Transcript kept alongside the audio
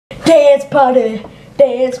Dance party,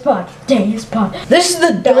 dance party, dance party. This is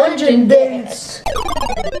the dungeon dance.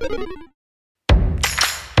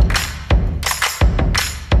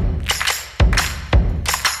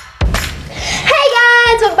 Hey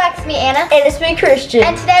guys, welcome back to me, Anna. And it's me, Christian.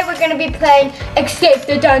 And today we're going to be playing Escape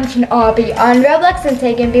the Dungeon Obby on Roblox, and today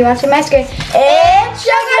you're going to be watching my screen. It's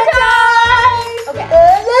sugar time! Okay.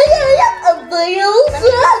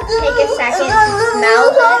 Take a second to smell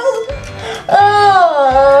this.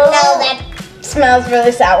 Oh. No, that smells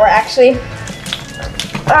really sour, actually.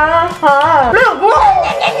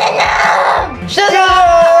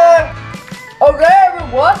 Sugar! Okay,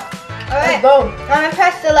 everyone. Alright, Let's go. I'm going to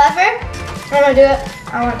press the lever. I'm going to do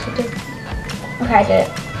it. I want to do it. Okay, I did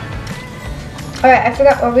it. Alright, I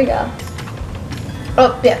forgot where we go.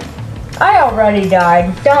 Oh, yeah. I already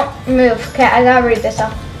died. Don't move. Okay, I gotta read this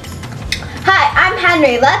off. Hi, I'm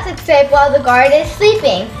Henry. Let's escape while the guard is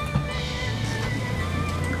sleeping.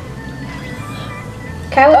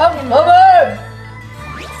 Okay, Okay.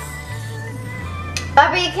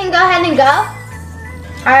 Bobby, you can go ahead and go.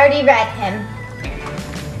 I already read him.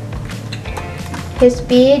 His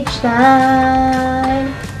speech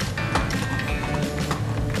line.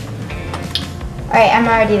 Alright, I'm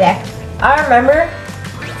already there. I remember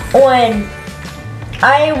when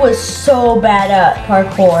I was so bad at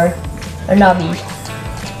parkour. Or Obby.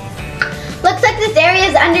 Looks like this area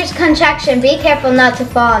is under construction. Be careful not to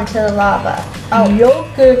fall into the lava. Oh,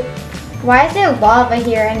 Okay. why is there lava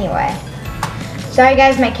here anyway? Sorry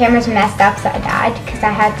guys, my camera's messed up, so I died because I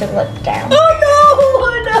had to look down. Oh no,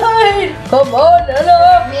 I died. Come on,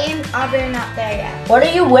 Anna. Me and Aubrey are not there yet. What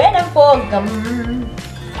are you waiting for?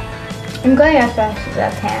 I'm going as fast as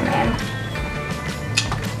I can, man.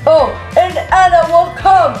 Oh, and Anna will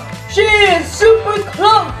come. She is super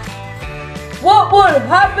close. What would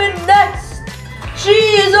happen next? She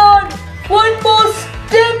is on one more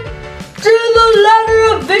step to the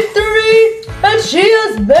ladder of victory, and she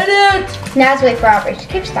has made it. Now let's wait for Aubrey. She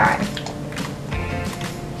keeps dying.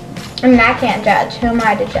 I mean, I can't judge. Who am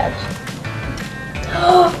I to judge?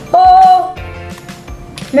 Oh.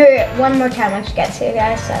 Maybe one more time when she gets here,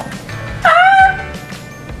 guys. So.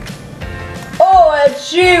 Oh, and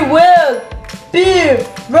she will be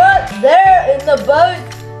right there in about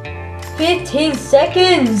 15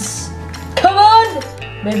 seconds. Come on,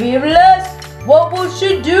 maybe even less. What will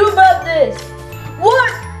she do about this?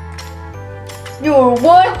 What? Your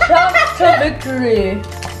one chance to victory.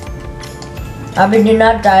 Abby, do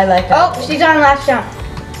not die like that. Oh, she's on the last jump.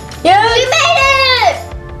 Yes. She made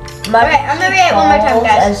it! My Alright, I'm gonna read it one more time, falls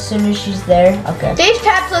guys. As soon as she's there. Okay. These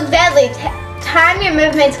traps look deadly. Time your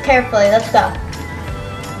movements carefully. Let's go.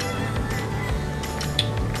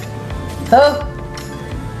 Oh.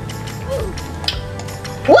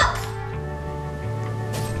 What?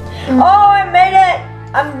 Oh, I made it.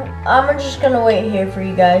 I'm just gonna wait here for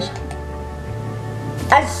you guys.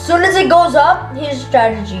 As soon as it goes up, here's a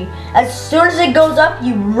strategy. As soon as it goes up,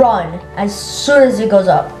 you run. As soon as it goes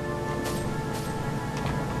up.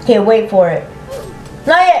 Okay, wait for it.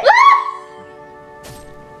 Not yet.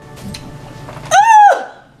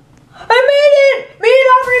 I made it! Me and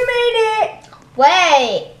Aubrey made it!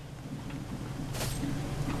 Wait.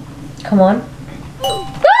 Come on. Wait,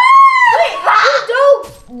 don't.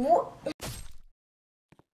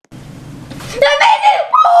 I made it!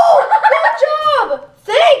 Good job!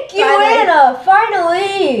 Thank you, Finally. Anna.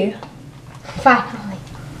 Finally. Finally.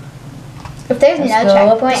 If there's Let's no go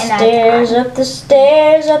checkpoint up in the that stairs, time. up the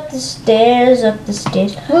stairs, up the stairs, up the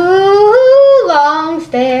stairs. Woo, long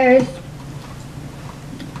stairs.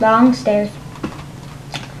 Long stairs.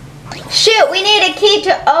 Shoot, we need a key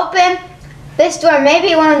to open this door.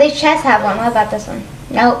 Maybe one of these chests have one. What about this one?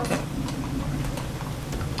 Nope.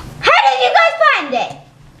 How did you guys find it?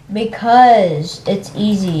 Because it's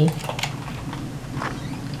easy.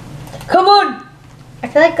 Come on! I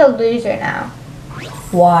feel like a loser now.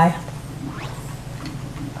 Why?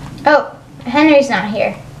 Oh, Henry's not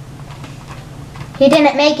here. He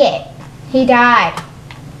didn't make it. He died.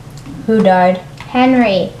 Who died?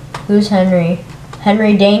 Henry. Who's Henry?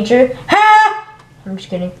 Henry Danger? Ha! I'm just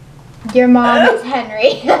kidding. Your mom is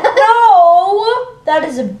Henry. No! That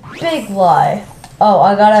is a big lie. Oh,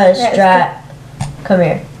 I got a strat. Come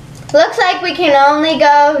here. Looks like we can only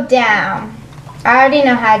go down. I already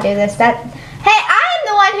know how to do this. Hey, I'm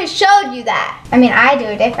the one who showed you that. I mean, I do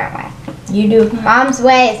a different way. You do. Mom's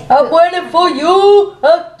way is... I'm waiting for you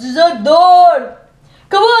at the door.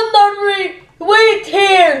 Come on, Henry. Wait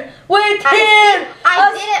here. Wait here.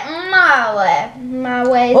 I did it my way. My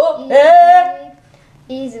way is Oh, easy. yeah.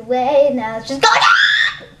 Easy way. Now let's just go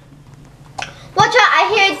down. Watch out.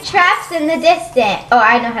 I hear traps in the distance. Oh,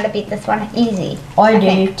 I know how to beat this one. Easy. I do,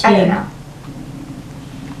 think. I don't know.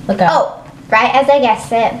 Look out. Oh, right as I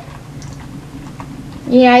guessed it.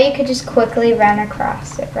 You know, you could just quickly run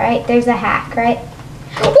across it, right? There's a hack, right?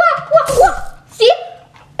 Whoa, whoa, whoa. See?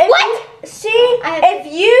 What?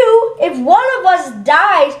 If one of us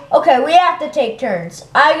dies, okay, we have to take turns.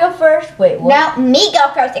 I go first. Wait, what? No, me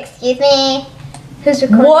go first. Excuse me. Who's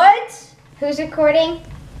recording? What? Who's recording?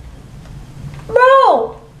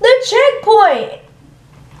 Bro, the checkpoint.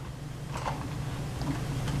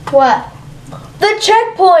 What? The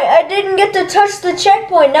checkpoint. I didn't get to touch the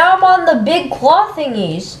checkpoint. Now I'm on the big claw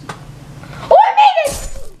thingies. Oh, I made it!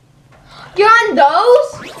 You're on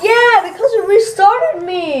those? Yeah, because it restarted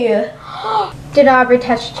me. Did Aubrey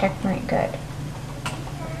touch checkpoint? Good.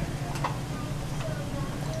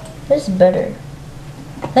 This is better.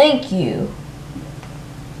 Thank you.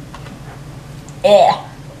 Yeah.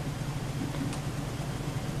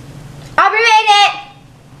 Aubrey made it!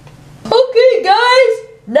 Okay, guys.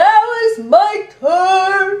 Now is my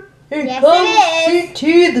turn. Here Yes, comes it is.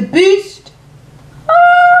 CT the Beast.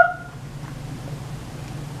 Ah.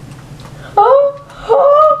 Oh,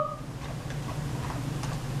 oh.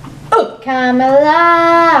 Oh. Come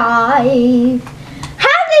alive.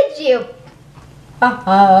 How did you?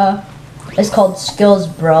 Haha. It's called skills,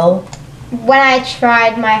 bro. When I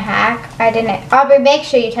tried my hack, I didn't. Aubrey, make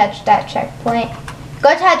sure you touch that checkpoint.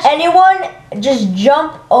 Go touch. Anyone, just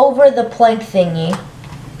jump over the plank thingy.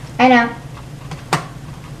 I know.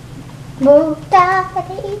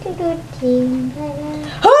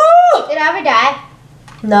 Oh! Did Aubrey die?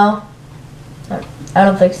 No. I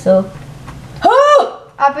don't think so.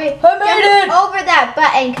 Oh! Aubrey, I made it! over that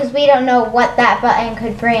button because we don't know what that button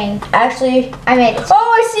could bring. Actually, I made it. oh,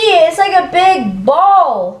 I see it. It's like a big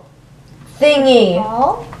ball thingy.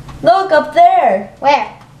 Oh? Look up there.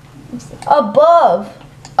 Where? Above.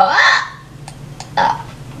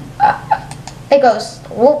 It goes.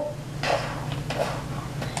 Whoop.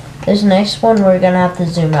 This next one we're gonna have to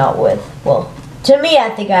zoom out with. Well, to me, I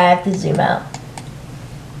think I have to zoom out.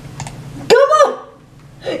 Come on!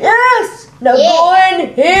 Yes! Now Yeah. go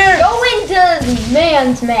in here. Go into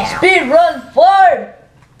man's mouth. Speed run forward.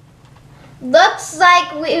 Looks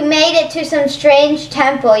like we made it to some strange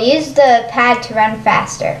temple. Use the pad to run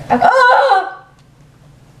faster. Okay. Ah!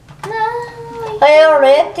 No. I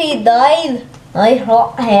already died. I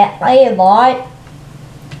lied.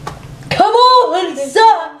 Come on,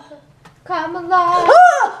 son. Come along.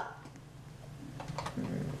 Ah!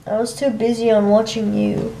 I was too busy on watching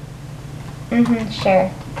you. Sure.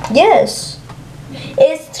 Yes,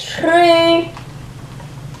 it's true.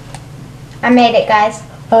 I made it, guys.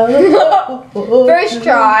 First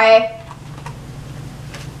try.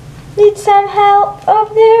 Need some help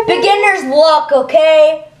up there? Beginner's luck,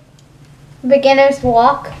 okay? Beginner's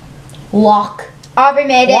walk. Lock. Aubrey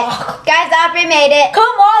made it. Walk. Guys, Aubrey made it. Come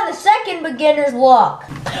on, the second beginner's luck.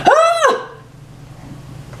 Ah!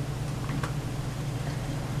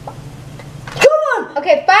 Come on.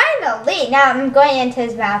 Okay, finally. Now I'm going into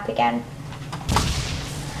his mouth again.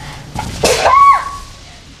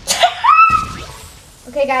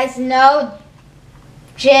 Okay, guys, no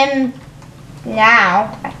Jim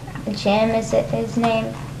now. Jim, is it his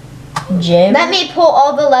name? Jim. Let me pull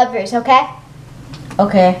all the levers, okay?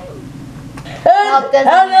 Okay. Well, And doesn't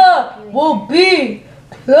Anna matter. will be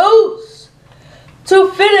close to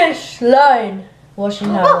finish line. Well, she's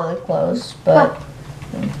not really close, but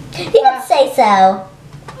you didn't say so.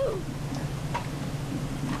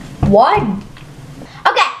 Why?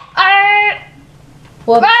 Okay.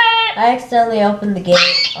 Whoops. I accidentally opened the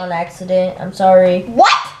gate on accident. I'm sorry.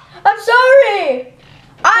 What? I'm sorry.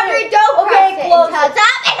 Aubrey, don't Okay, press it close until it. it's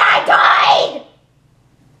up and I died.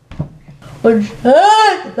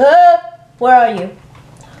 Where are you?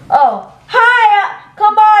 Oh, hi.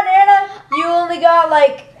 Come on, Anna. You only got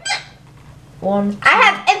like one. I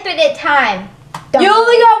have infinite time. You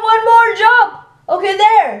only got one more jump. Okay,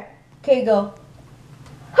 there. Okay, go.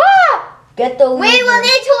 Ah! Get the lever. We will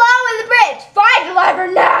need to lower the bridge. Find the lever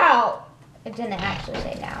now. It didn't actually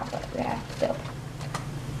say now, but we have to.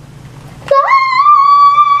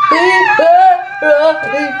 Go,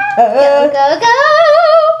 go,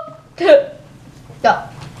 go. Go.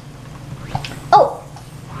 Oh,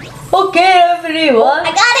 Okay, everyone.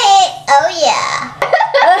 I got it. Oh, yeah.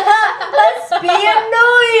 Let's be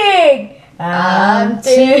annoying. I'm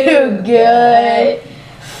too good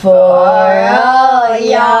for all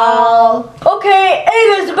y'all. Okay,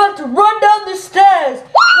 Ada's about to run down the stairs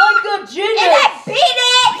like a genius. And I beat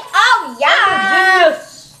it. Oh, Like a yeah. genius.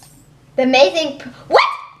 The amazing. What?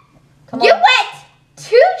 Come You on. went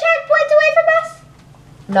 2 checkpoints away from us?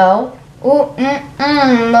 No, Ooh,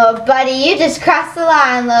 little buddy, you just crossed the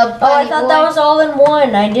line, little buddy. Oh, I thought that was all in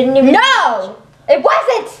one. I didn't even. No, it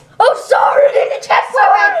wasn't. Oh, sorry. The checkpoint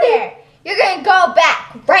right there. You're gonna go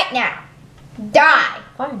back right now. Die.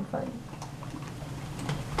 Fine.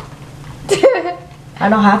 I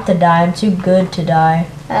don't have to die. I'm too good to die.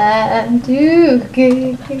 I'm too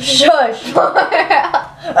good. Shush.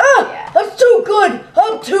 I'm too good.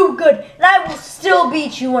 I'm too good. And I will still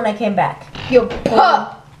beat you when I came back. You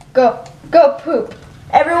poop. Go poop.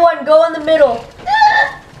 Everyone, go in the middle.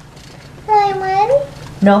 I win.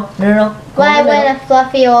 No. Go Well, I in the win middle. a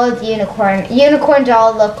fluffy old unicorn. Unicorns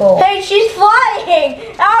all look old. Hey, she's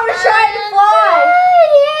flying. I was trying to fly.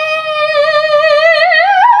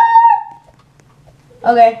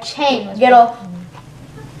 Okay. Chain. Get off.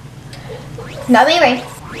 Not me, right?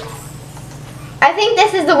 I think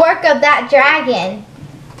this is the work of that dragon.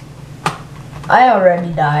 I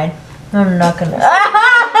already died. I'm not gonna.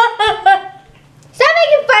 Stop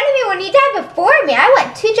making fun of me when you died before me. I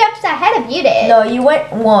went 2 jumps ahead of you did. No, you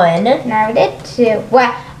went 1. No, I did 2.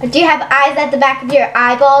 What? Do you have eyes at the back of your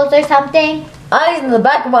eyeballs or something? Eyes in the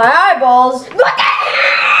back of my eyeballs. Look at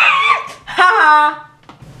it! Ha!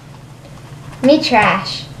 Me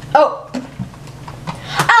trash. Oh.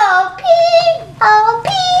 Oh, pee. Oh,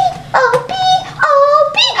 pee. Oh, pee.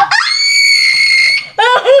 Oh, pee.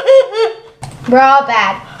 We're all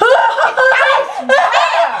bad.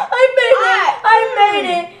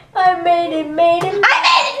 I made it.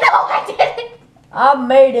 No, I didn't.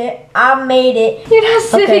 I made it. You're not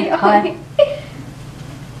sitting Okay, on hi. me.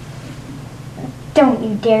 Don't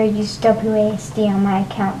you dare use WASD on my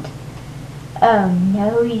account. Oh,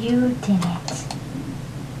 no, you didn't.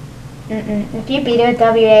 If you beat it with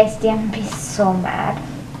WASD, I'm going to be so mad.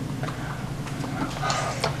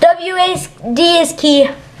 WASD is key.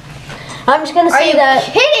 I'm just gonna Are say you that.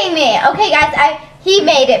 kidding me? Okay, guys, he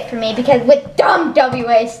made it for me because with dumb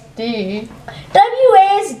WASD.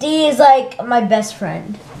 WASD is like my best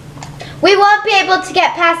friend. We won't be able to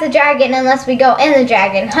get past the dragon unless we go in the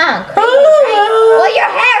dragon, huh? Crazy, right? Well, your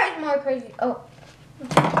hair is more crazy.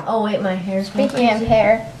 Oh wait, my hair's more Speaking of crazy.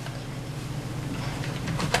 hair.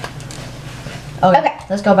 Okay,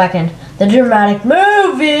 let's go back in. The dramatic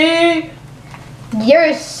movie.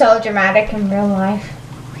 You're so dramatic in real life.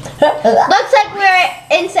 Looks like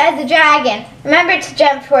we're inside the dragon. Remember to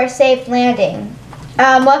jump for a safe landing.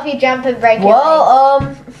 What if you jump it regularly?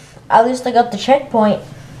 Well, at least I got the checkpoint.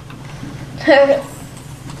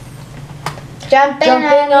 Jumping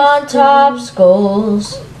on top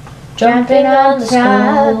skulls. Jumping on the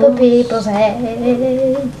top of people's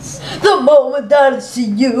heads. The moment that I see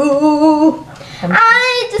you.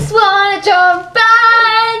 I just wanna jump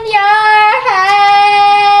on your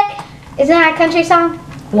head. Isn't that a country song?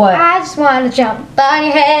 What? I just wanna jump on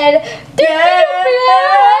your head. Yeah. I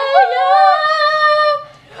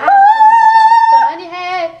just wanna jump on your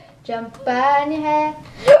head. Jump on your head.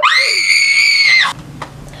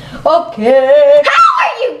 Okay. How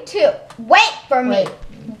are you two? Wait for me.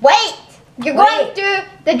 Wait. You're going through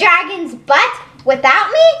the dragon's butt without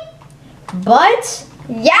me? But?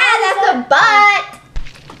 Yeah, that's a butt.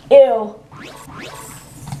 Ew.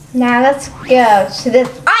 Now let's go to this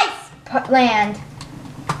ice land.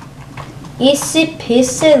 Issy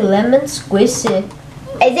pissy lemon squishy.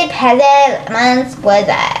 Is it peasant lemon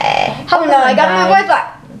squizzy? Oh no, I got my voice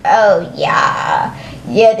back. Oh yeah,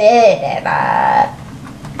 you did.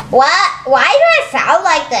 What? Why do I sound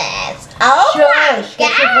like this? Oh Shush, my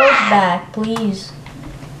get your voice god. back, please.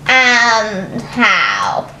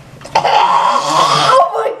 How? Oh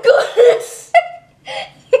my goodness!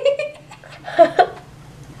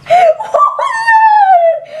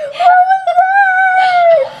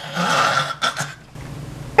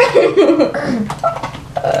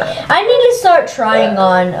 I need to start trying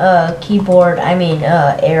on keyboard,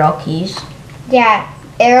 arrow keys. Yeah,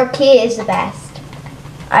 arrow key is the best.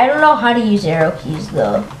 I don't know how to use arrow keys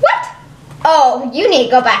though. What? Oh, you need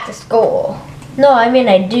to go back to school. No, I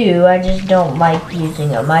do. I just don't like using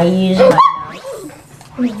them. I use my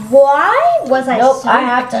mouse. Why was I Nope, so I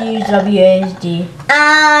have to use WASD.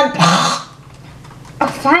 Oh,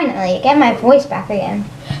 finally, get my voice back again.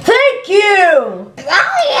 Thank you!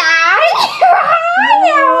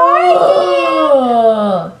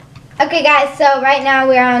 Okay, guys, so right now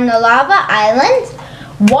we're on the lava island.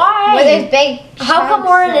 Why? Where there's big How come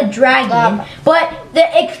we're in a dragon, lava. but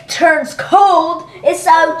it turns cold? It's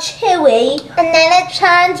so chilly. And then it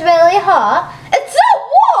turns really hot. It's so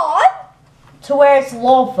warm! To where it's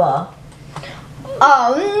lava.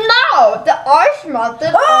 Oh no! The ice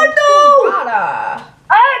melted Oh, onto no! water.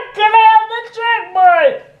 Give me the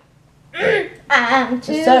checkpoint! I I'm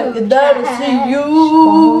too second that I see you.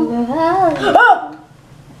 Oh!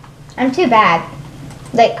 I'm too bad.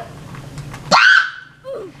 Like.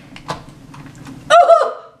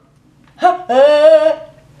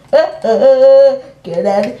 Get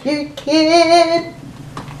out of here, kid.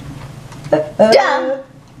 Dumb.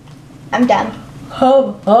 I'm dumb.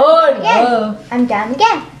 Oh, no. I'm dumb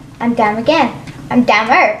again. I'm dumb again. I'm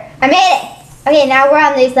dumber. I made it. Okay, now we're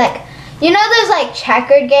on these like, you know those like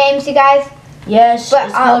checkered games, you guys? Yes, but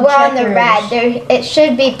it's called we're on the checkers. red. There, it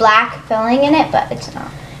should be black filling in it, but it's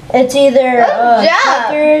not. It's either Good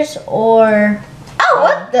job. checkers or. Oh,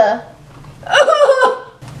 what the?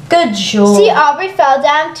 Good job. See, Aubrey fell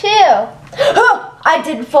down too. I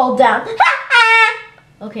didn't fall down.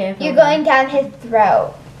 Okay, I fell You're going down his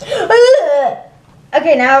throat. down.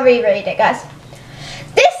 Okay, now I'll reread it, guys.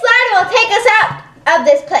 This slide will take us out of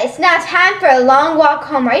this place. Now it's time for a long walk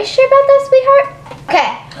home. Are you sure about that, sweetheart?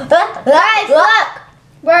 Okay. Guys, look.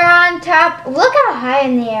 We're on top. Look how high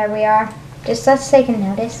in the air we are. Just let's take a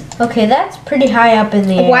notice. Okay, that's pretty high up in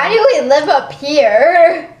the air. Why do we live up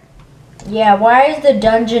here? Yeah, why is the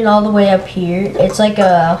dungeon all the way up here? It's like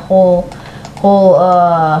a whole, I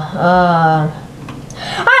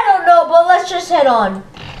don't know, but let's just head on.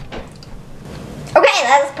 Okay,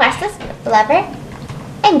 let's press this lever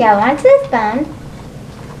and go onto this bone.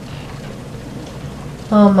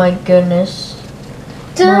 Oh my goodness.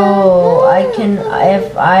 Bro,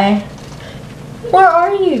 where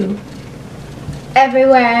are you?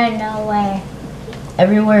 Everywhere and nowhere.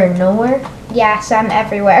 Everywhere and nowhere? Yeah, so I'm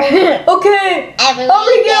everywhere. Okay. Everywhere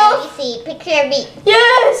we go. see, picture me.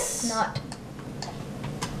 Yes. Not.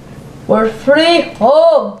 We're free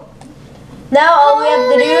home. Now all we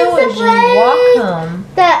have to do is just walk home.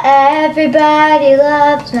 That everybody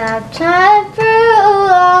loves. Now time for a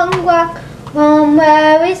long walk home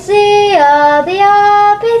where we see all the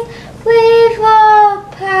obbies we've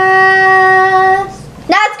walked past.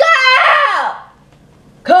 Now let's go!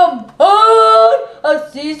 Come on! I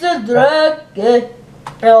see the dragon.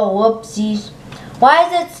 Oh, whoopsies. Why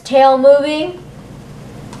is its tail moving?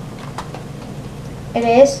 It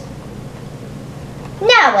is.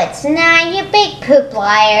 No, it's not, you big poop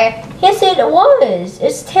liar. Yes, it was.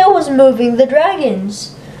 Its tail was moving the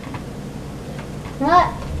dragons.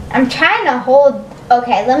 What? I'm trying to hold.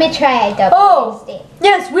 Okay, let me try a double. Oh,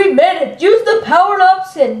 yes, we made it. Use the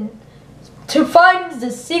power-ups and to find the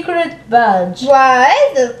secret badge. Why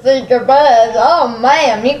is the secret badge? Oh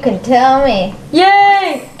man, you can tell me.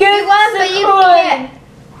 Yay! Get You want, but you can't.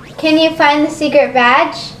 Can you find the secret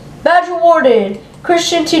badge? Badge awarded.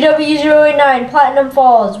 Christian TW089 Platinum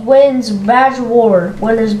Falls wins badge award.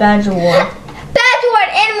 Winners badge award. Badge award.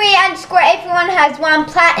 Enemy_everyone has won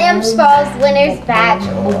Platinum Falls winners badge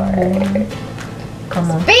award.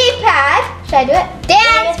 Come on. Speed pad. Should I do it?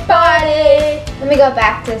 Dance party. Let me go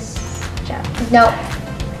back to jump. Nope.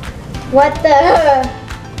 What the?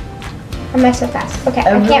 Am I so fast? Okay, I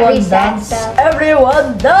can't reset. So.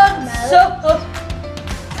 Everyone dance.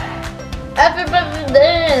 Everybody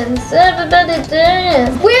dance. Everybody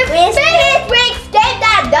dance. We're finished. We escaped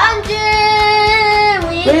that dungeon.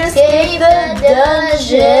 We escaped the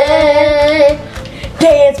dungeon.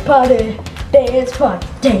 Dance party. Dance party.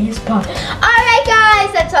 Dance party. Alright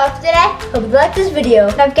guys, that's all for today. Hope you liked this video.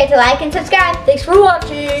 Don't forget to like and subscribe. Thanks for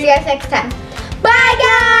watching. See you guys next time. Bye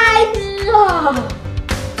guys.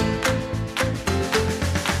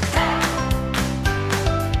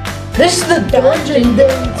 This is the dungeon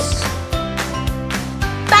dance.